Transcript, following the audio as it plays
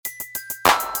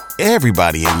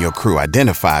Everybody in your crew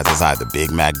identifies as either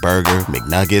Big Mac Burger,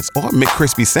 McNuggets, or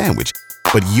McCrispy Sandwich.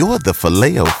 But you're the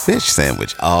Filet-O-Fish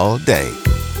Sandwich all day.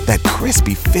 That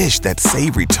crispy fish, that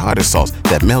savory tartar sauce,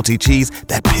 that melty cheese,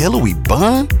 that pillowy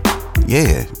bun.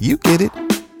 Yeah, you get it.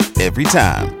 Every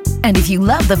time. And if you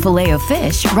love the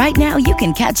Filet-O-Fish, right now you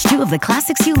can catch 2 of the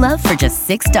classics you love for just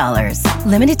 $6.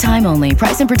 Limited time only.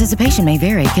 Price and participation may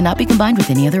vary. Cannot be combined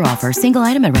with any other offer. Single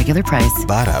item at regular price.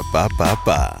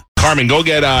 Ba-da-ba-ba-ba. Carmen, go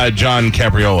get Jon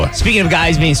Capriola. Speaking of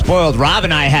guys being spoiled, Rob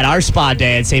and I had our spa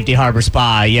day at Safety Harbor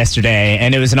Spa yesterday,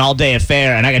 and it was an all-day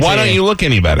affair. And I got Why don't you look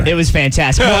any better? It was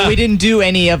fantastic. Well, we didn't do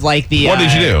any of like the What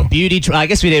did you do? Beauty. I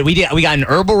guess we did. We got an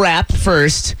herbal wrap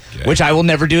first, which I will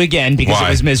never do again because Why? it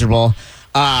was miserable.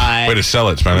 Way to sell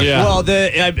it, Spanish. Yeah. Well,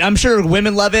 I'm sure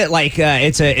women love it. Like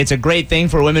it's a great thing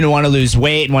for women who want to lose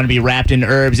weight and want to be wrapped in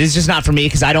herbs. It's just not for me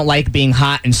because I don't like being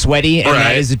hot and sweaty, and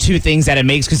that is the 2 things that it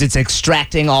makes because it's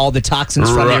extracting all the toxins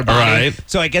from your body. Right.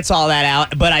 So it gets all that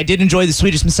out. But I did enjoy the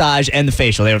Swedish massage and the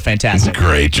facial. They were fantastic.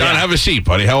 Great. John, have a seat,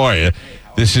 buddy. How are you?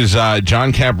 This is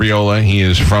Jon Capriola. He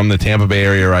is from the Tampa Bay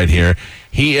area right here.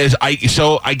 He is, I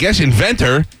guess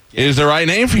Inventor is the right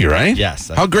name for you, right? Yes.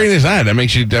 How great is that?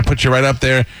 That puts you right up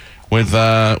there with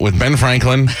Ben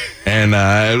Franklin. And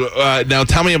now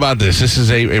tell me about this. This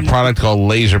is a product called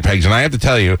Laser Pegs. And I have to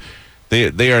tell you,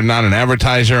 they are not an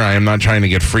advertiser. I am not trying to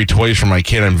get free toys for my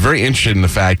kid. I'm very interested in the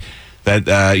fact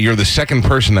that you're the second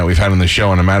person that we've had on the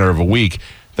show in a matter of a week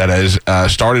that has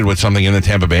started with something in the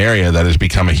Tampa Bay area that has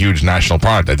become a huge national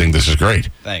product. I think this is great.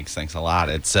 Thanks a lot.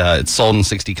 It's sold in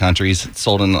 60 countries. It's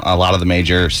sold in a lot of the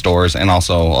major stores and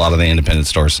also a lot of the independent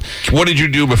stores. What did you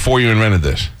do before you invented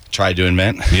this? Tried to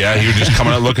invent. Yeah, you were just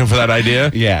coming out looking for that idea?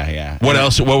 Yeah. What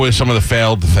else? What were some of the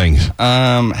failed things?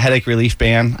 Headache relief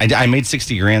band. I made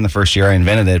 $60,000 the first year I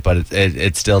invented it, but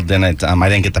it still didn't. I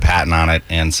didn't get the patent on it,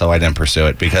 and so I didn't pursue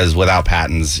it because without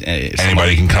patents,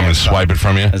 anybody can come and swipe it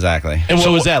from you. Exactly. And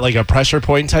what was that, like a pressure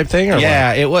point type thing? Or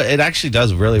yeah, it actually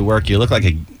does really work. You look like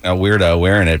a weirdo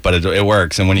wearing it, but it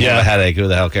works. And when you have a headache, who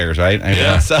the hell cares, right?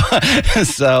 So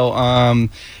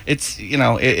it's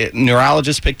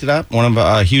neurologists picked it up. One of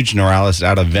a huge neurologist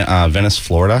out of Venice,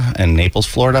 Florida, and Naples,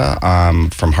 Florida,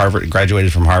 from Harvard,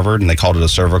 graduated from Harvard, and they called it a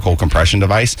cervical compression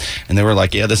device. And they were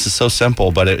like, "Yeah, this is so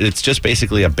simple, but it's just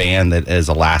basically a band that is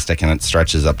elastic and it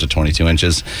stretches up to 22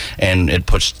 inches, and it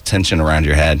puts tension around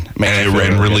your head,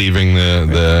 And relieving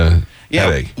the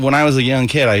headache. When I was a young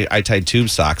kid, I tied tube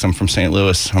socks. I'm from St.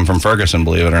 Louis. I'm from Ferguson,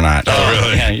 believe it or not. Oh,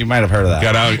 really? Yeah, you might have heard of that.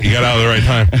 You got out at the right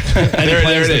time.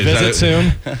 there it is. Visit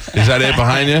soon. Is that it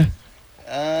behind you?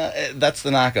 That's the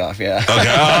knockoff, yeah.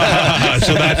 Okay.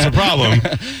 So that's the problem.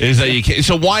 Is that you can't.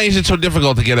 So why is it so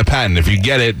difficult to get a patent? If you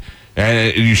get it,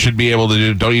 and you should be able to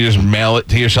do. Don't you just mail it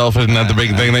to yourself? Isn't that the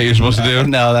big thing that you're supposed to do?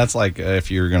 No, that's like if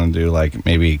you're going to do like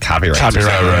maybe copyright.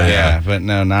 Right, yeah. But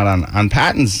no, not on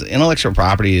patents. Intellectual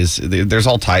property is there's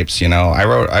all types. I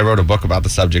wrote a book about the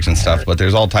subjects and stuff, but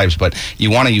there's all types. But you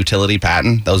want a utility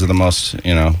patent? Those are the most.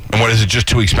 And what is it? Just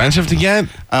too expensive to get?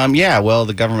 Yeah. Well,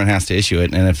 the government has to issue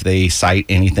it, and if they cite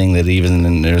anything that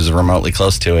even is remotely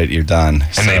close to it, you're done.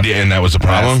 And they did, and that was the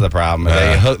problem. That's the problem.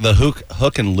 They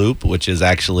hook and loop, which is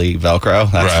actually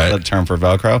Velcro. That's the term for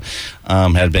Velcro.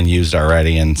 Had been used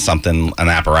already in an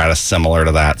apparatus similar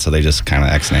to that, so they just kind of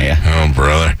ex-nay you. Oh,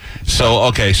 brother. So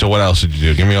what else did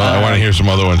you do? Give me I want to hear some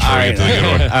other ones before we get to the good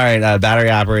one. All right,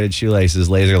 battery-operated shoelaces,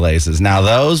 laser laces. Now,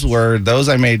 those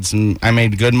I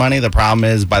made good money. The problem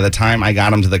is, by the time I got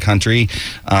them to the country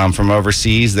from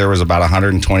overseas, there was about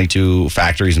 122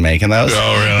 factories making those.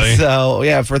 Oh, really? So,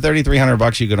 yeah, for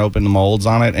 $3,300, you could open the molds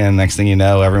on it, and next thing you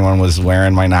know, everyone was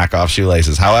wearing my knockoff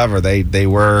shoelaces. However, they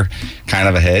were kind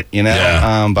of a hit,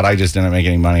 but I just didn't make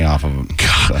any money off of them.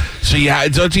 So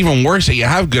it's even worse that you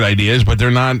have good ideas, but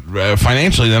they're not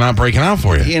financially, they're not breaking out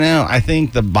for you. I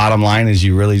think the bottom line is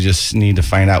you really just need to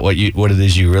find out what it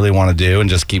is you really want to do and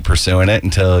just keep pursuing it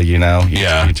until you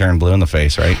turn blue in the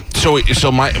face, right?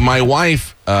 So my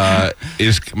wife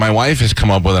has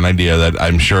come up with an idea that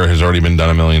I'm sure has already been done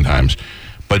a million times.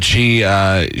 But she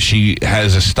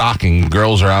has a stocking.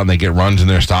 Girls are out and they get runs in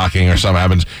their stocking or something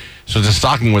happens. So it's a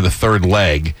stocking with a third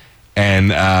leg.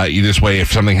 And this way,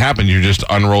 if something happens, you just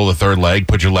unroll the third leg,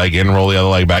 put your leg in, roll the other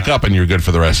leg back up, and you're good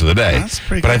for the rest of the day. That's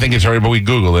pretty But cool. I think it's already, but we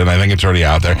Googled it, and I think it's already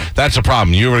out there. That's the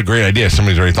problem. You have a great idea.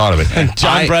 Somebody's already thought of it.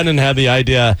 John Brennan had the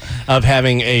idea of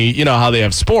having how they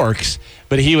have sporks,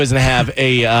 but he was going to have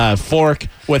a fork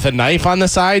with a knife on the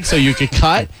side so you could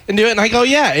cut and do it. And I go,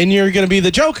 yeah, and you're going to be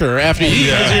the Joker after you eat.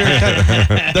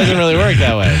 It doesn't really work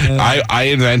that way. I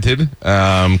invented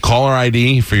caller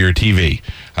ID for your TV.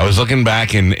 I was looking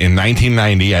back in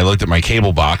 1990. I looked at my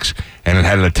cable box, and it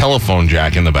had a telephone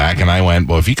jack in the back. And I went,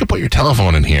 well, if you could put your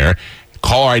telephone in here,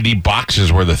 caller ID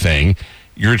boxes were the thing.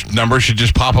 Your number should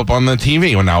just pop up on the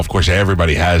TV. Well, now, of course,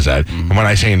 everybody has that. And when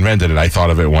I say invented it, I thought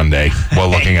of it one day while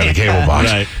looking at the cable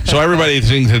box. Right. So everybody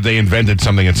thinks that they invented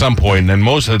something at some point, and then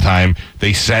most of the time,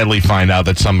 they sadly find out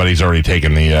that somebody's already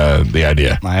taken the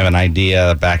idea. I have an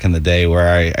idea back in the day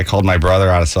where I called my brother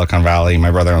out of Silicon Valley.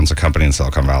 My brother owns a company in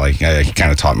Silicon Valley. He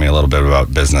kind of taught me a little bit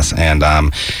about business. And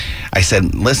I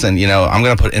said, listen, I'm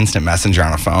going to put instant messenger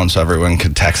on a phone so everyone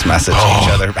could text message each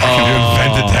other. You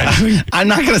invented text. I'm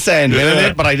not going to say I invented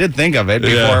it, but I did think of it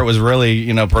before it was really,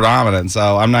 predominant.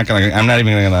 So I'm not even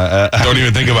going to. Don't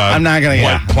even think about I'm not gonna,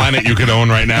 what planet you could own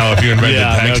right now if you invented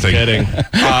texting. No kidding.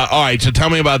 All right, so tell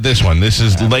me about this one. This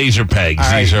is laser pegs.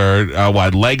 All right. These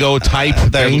are, Lego type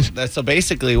things? So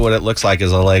basically what it looks like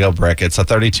is a Lego brick. It's a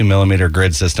 32 millimeter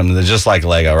grid system. They're just like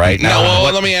Lego, right?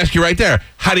 Let me ask you right there.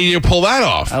 How do you pull that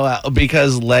off?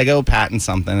 Because Lego patented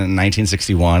something in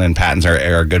 1961, and patents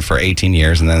are good for 18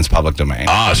 years, and then it's public domain.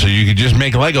 So you could just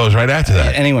make Legos right after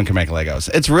that. Anyone can make Legos.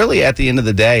 It's really, at the end of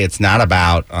the day, it's not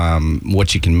about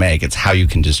what you can make. It's how you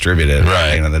can distribute it. Right.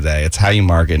 At the end of the day, it's how you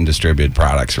market and distribute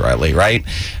products rightly, right?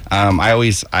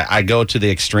 I go to the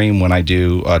extreme when I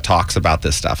do talks about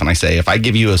this stuff, and I say, if I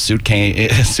give you a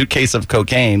suitcase of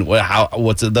cocaine,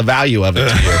 what's the value of it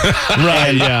to you?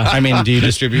 Right, yeah. I mean, do you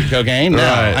distribute cocaine? No.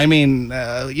 Right. I mean,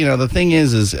 the thing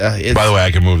is it's... By the way,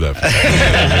 I can move that.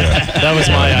 That was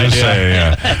my idea. Just saying,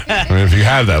 yeah. I mean, if you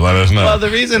have that, let us know. Well, the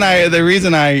reason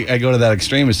I go to that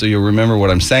extreme is so you'll remember what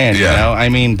I'm saying. Yeah. I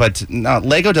mean, but no,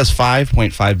 Lego does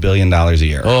 $5.5 billion a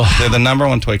year. Oh. They're the number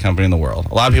one toy company in the world.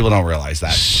 A lot of people don't realize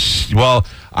that. Well,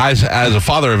 as a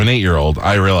father of an 8-year-old,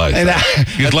 I realize that.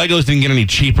 Because Legos didn't get any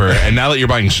cheaper, and now that you're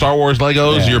buying Star Wars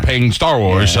Legos, you're paying Star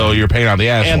Wars, so you're paying out the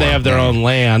ass. And for they them. have their own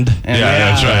land. And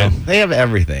that's right. They have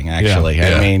everything, actually.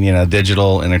 Yeah. I mean,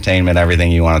 digital, entertainment,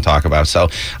 everything you want to talk about. So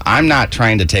I'm not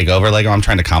trying to take over Lego. I'm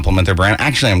trying to complement their brand.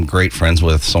 Actually, I'm great friends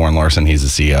with Soren Larson. He's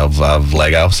the CEO of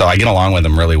Lego. So I get along with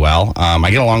them really well.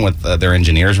 I get along with their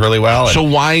engineers really well. So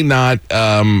why not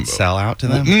sell out to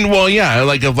them? Well, yeah,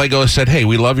 like if Lego said, hey,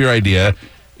 we love your idea.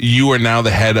 You are now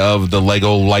the head of the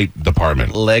Lego Light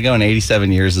department. Lego in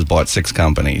 87 years has bought 6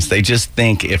 companies. They just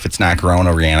think if it's not grown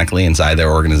organically inside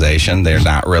their organization, they're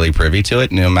not really privy to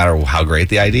it, no matter how great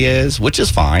the idea is, which is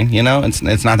fine.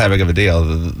 It's not that big of a deal.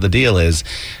 The deal is,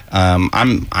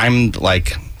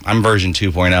 I'm version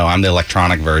 2.0. I'm the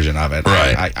electronic version of it.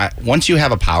 Right. Once you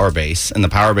have a power base, and the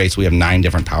power base, we have 9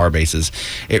 different power bases,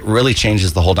 it really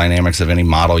changes the whole dynamics of any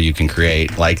model you can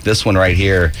create. Like this one right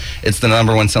here, it's the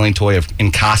number one selling toy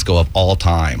in Costco of all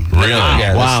time. Really?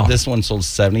 Yeah, Wow. This one sold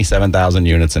 77,000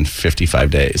 units in 55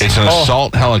 days. It's an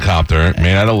assault helicopter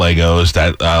made out of Legos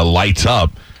that lights up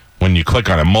when you click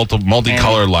on it.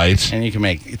 Multicolored lights. And you can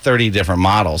make 30 different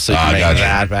models. So you can make gotcha.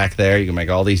 that back there. You can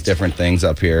make all these different things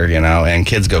up here, and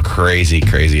kids go crazy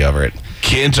over it.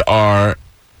 Kids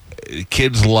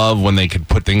love when they can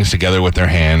put things together with their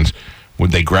hands. When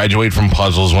they graduate from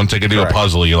puzzles, once they can do Correct. a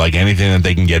puzzle, you like anything that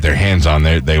they can get their hands on,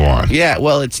 they want. Yeah,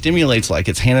 well, it stimulates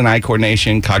it's hand and eye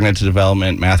coordination, cognitive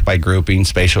development, math by grouping,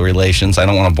 spatial relations. I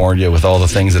don't want to bore you with all the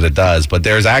things that it does, but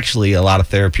there's actually a lot of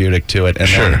therapeutic to it. And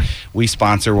Sure. then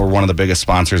we're one of the biggest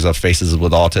sponsors of Faces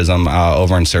with Autism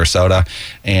over in Sarasota.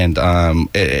 And,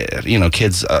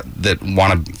 kids that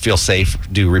want to feel safe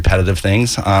do repetitive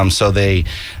things. So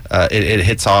it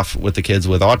hits off with the kids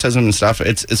with autism and stuff.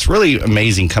 It's really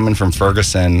amazing coming from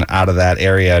Ferguson out of that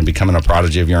area and becoming a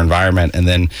prodigy of your environment, and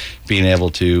then being able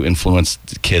to influence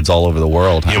kids all over the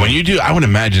world. Yeah, when you do, I would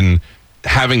imagine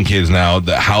having kids now,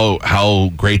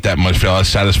 how great that must feel, how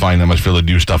satisfying that must feel to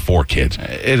do stuff for kids.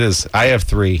 It is. I have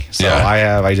 3. So Yeah. I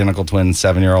have identical twin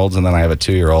 7-year-olds, and then I have a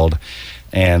 2-year-old.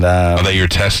 And Are they your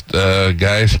test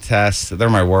guys? tests, they're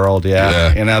my world.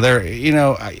 Yeah.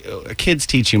 Kids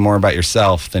teach you more about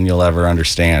yourself than you'll ever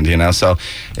understand. So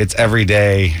it's every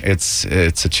day. It's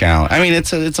a challenge. I mean,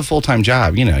 it's a full-time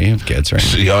job. You have kids, right?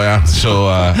 Oh yeah. So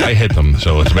I hit them.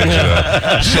 So let's make sure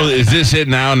that. So is this it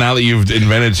now? Now that you've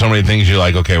invented so many things, you're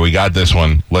like, okay, we got this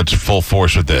one. Let's full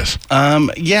force with this.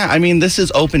 Yeah. I mean, this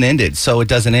is open-ended, so it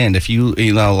doesn't end. If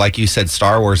like you said,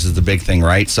 Star Wars is the big thing,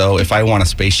 right? So if I want a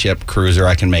spaceship cruiser,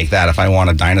 I can make that. If I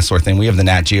want a dinosaur thing, we have the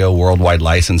Nat Geo worldwide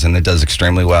license, and it does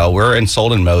extremely well. We're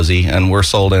sold in Mosey, and we're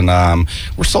sold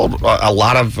a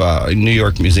lot of New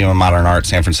York Museum of Modern Art,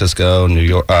 San Francisco, New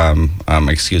York,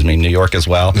 New York as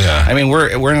well. Yeah. I mean,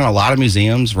 we're in a lot of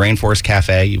museums. Rainforest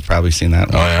Cafe, you've probably seen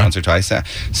that yeah? once or twice.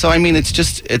 So I mean, it's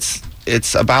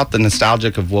it's about the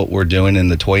nostalgic of what we're doing in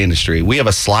the toy industry. We have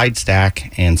a slide,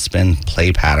 stack, and spin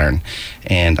play pattern,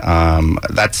 and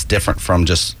that's different from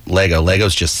just Lego.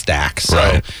 Lego's just stack,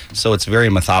 so it's very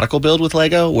methodical build with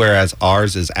Lego, whereas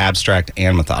ours is abstract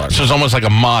and methodical. So it's almost like a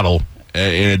model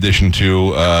in addition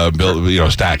to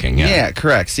stacking. Yeah,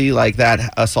 correct. See, like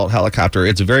that assault helicopter,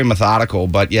 it's very methodical,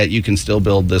 but yet you can still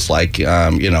build this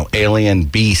alien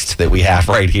beast that we have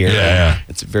right here. Yeah.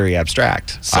 It's very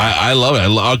abstract. So, I love it.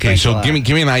 Okay, so give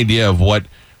me an idea of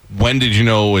when did you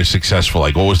know it was successful?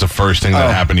 Like, what was the first thing that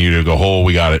happened to you to go, oh,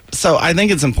 we got it? So I think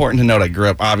it's important to note I grew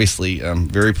up, obviously,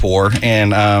 very poor.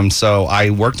 And so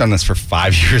I worked on this for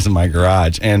 5 years in my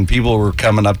garage. And people were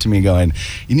coming up to me going,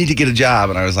 you need to get a job.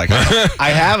 And I was like,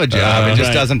 I have a job. It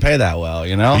just doesn't pay that well,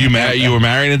 you know? You were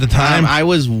married at the time? I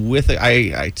was with it.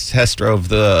 I test drove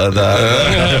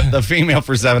the female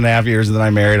for 7.5 years. And then I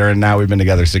married her. And now we've been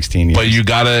together 16 years. But you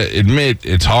got to admit,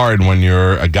 it's hard when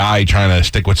you're a guy trying to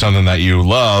stick with something that you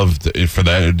love. For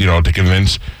that, to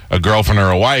convince a girlfriend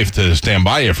or a wife to stand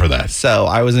by you for that. So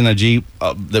I was in a Jeep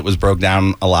that was broke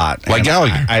down a lot. Like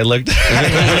Gallagher. I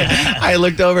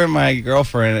looked over at my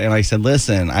girlfriend and I said,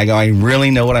 listen, I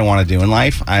really know what I want to do in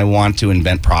life. I want to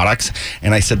invent products.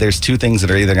 And I said, there's two things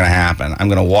that are either going to happen. I'm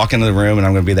going to walk into the room and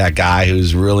I'm going to be that guy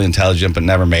who's really intelligent but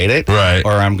never made it. Right.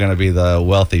 Or I'm going to be the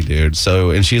wealthy dude.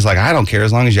 And she's like, I don't care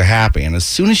as long as you're happy. And as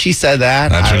soon as she said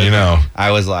that, that's when you know. I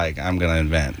was like, I'm going to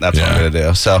invent. That's what I'm going to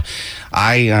do. So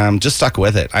I just stuck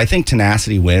with it. I think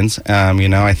tenacity wins.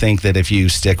 I think that if you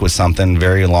stick with something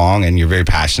very long and you're very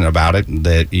passionate about it,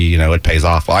 that it pays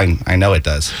off. Well, I know it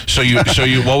does. So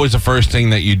what was the first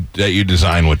thing that you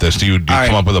designed with this? Do you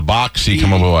come up with a box? Do you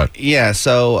come up with what? Yeah.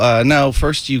 So no.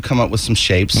 First, you come up with some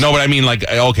shapes. No, but I mean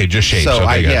just shapes.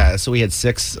 So So we had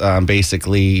 6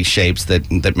 basically shapes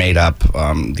that made up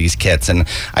these kits, and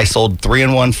I sold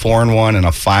 3-in-1, 4-in-1, and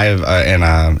a 5 and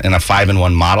a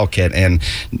 5-in-1 model kit, and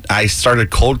I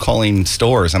started cold calling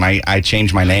stores, and I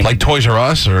changed my name. Like Toys R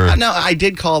Us, or no, I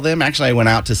did call them. Actually, I went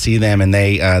out to see them, and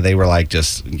they were like,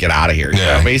 just get out of here.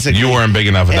 Yeah, basically, you weren't big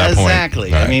enough at that point.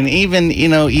 Exactly. Right. I mean,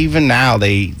 even now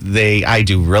I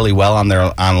do really well on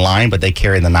their online, but they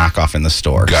carry the knockoff in the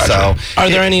store. Gotcha. So are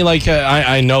there any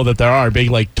I know that there are big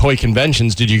toy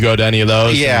conventions. Did you go to any of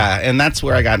those? Yeah, and that's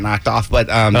where I got knocked off. But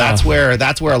that's where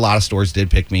a lot of stores did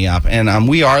pick me up, and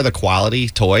we are the quality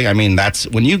toy. I mean, that's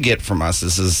when you get from us.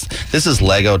 This is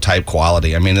Lego type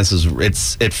quality. I mean, it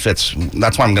fits.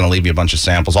 That's why I'm going to leave you a bunch of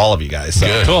samples, all of you guys. So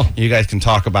good. Cool. You guys can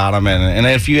talk about them, and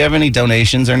if you have any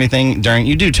donations or anything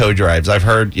you do toy drives. I've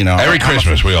heard every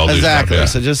Christmas we all do exactly. Stuff, yeah.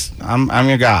 So just I'm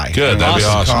your guy. Good, that'd be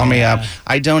awesome. Call me up.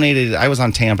 I donated. I was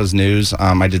on Tampa's News.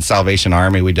 I did Salvation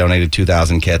Army. We donated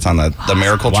 2,000 kits on the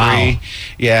Miracle Tree.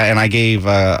 Yeah, and I gave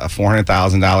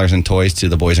 $400,000 in toys to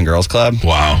the Boys and Girls Club.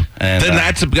 Wow. And then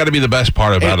that's got to be the best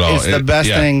part about it all. It's the best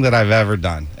thing that I've ever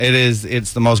done.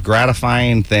 It's the most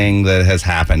gratifying thing that has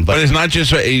happened. But it's not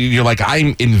just you're like,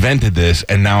 I invented this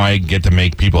and now I get to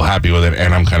make people happy with it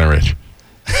and I'm kind of rich.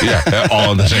 Yeah,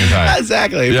 all at the same time.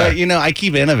 Exactly. Yeah. But, I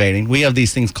keep innovating. We have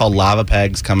these things called lava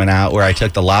pegs coming out where I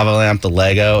took the lava lamp, the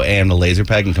Lego, and the laser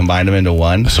peg and combined them into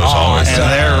one. So it's always and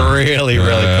they're really,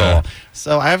 really cool.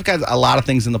 So I've got a lot of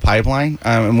things in the pipeline.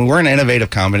 And we're an innovative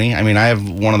company. I mean, I have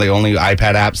one of the only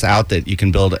iPad apps out that you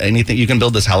can build anything. You can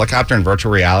build this helicopter in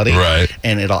virtual reality. Right.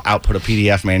 And it'll output a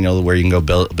PDF manual where you can go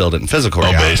build it in physical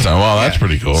reality. Based on, that's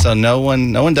pretty cool. So no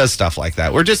one does stuff like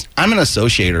that. I'm an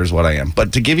associator is what I am.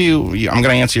 But to give I'm going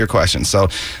to answer your question. So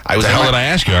I was. What the hell did I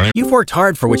ask you? You've worked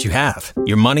hard for what you have.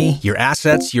 Your money, your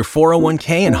assets, your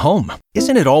 401k, and home.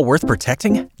 Isn't it all worth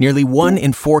protecting? Nearly 1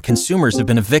 in 4 consumers have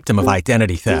been a victim of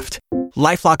identity theft.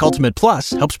 LifeLock Ultimate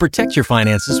Plus helps protect your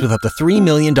finances with up to $3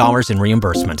 million in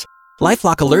reimbursement.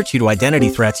 LifeLock alerts you to identity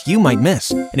threats you might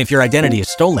miss. And if your identity is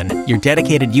stolen, your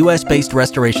dedicated U.S.-based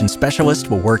restoration specialist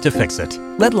will work to fix it.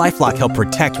 Let LifeLock help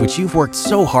protect what you've worked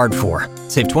so hard for.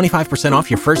 Save 25% off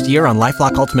your first year on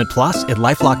LifeLock Ultimate Plus at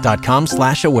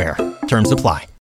LifeLock.com/aware. Terms apply.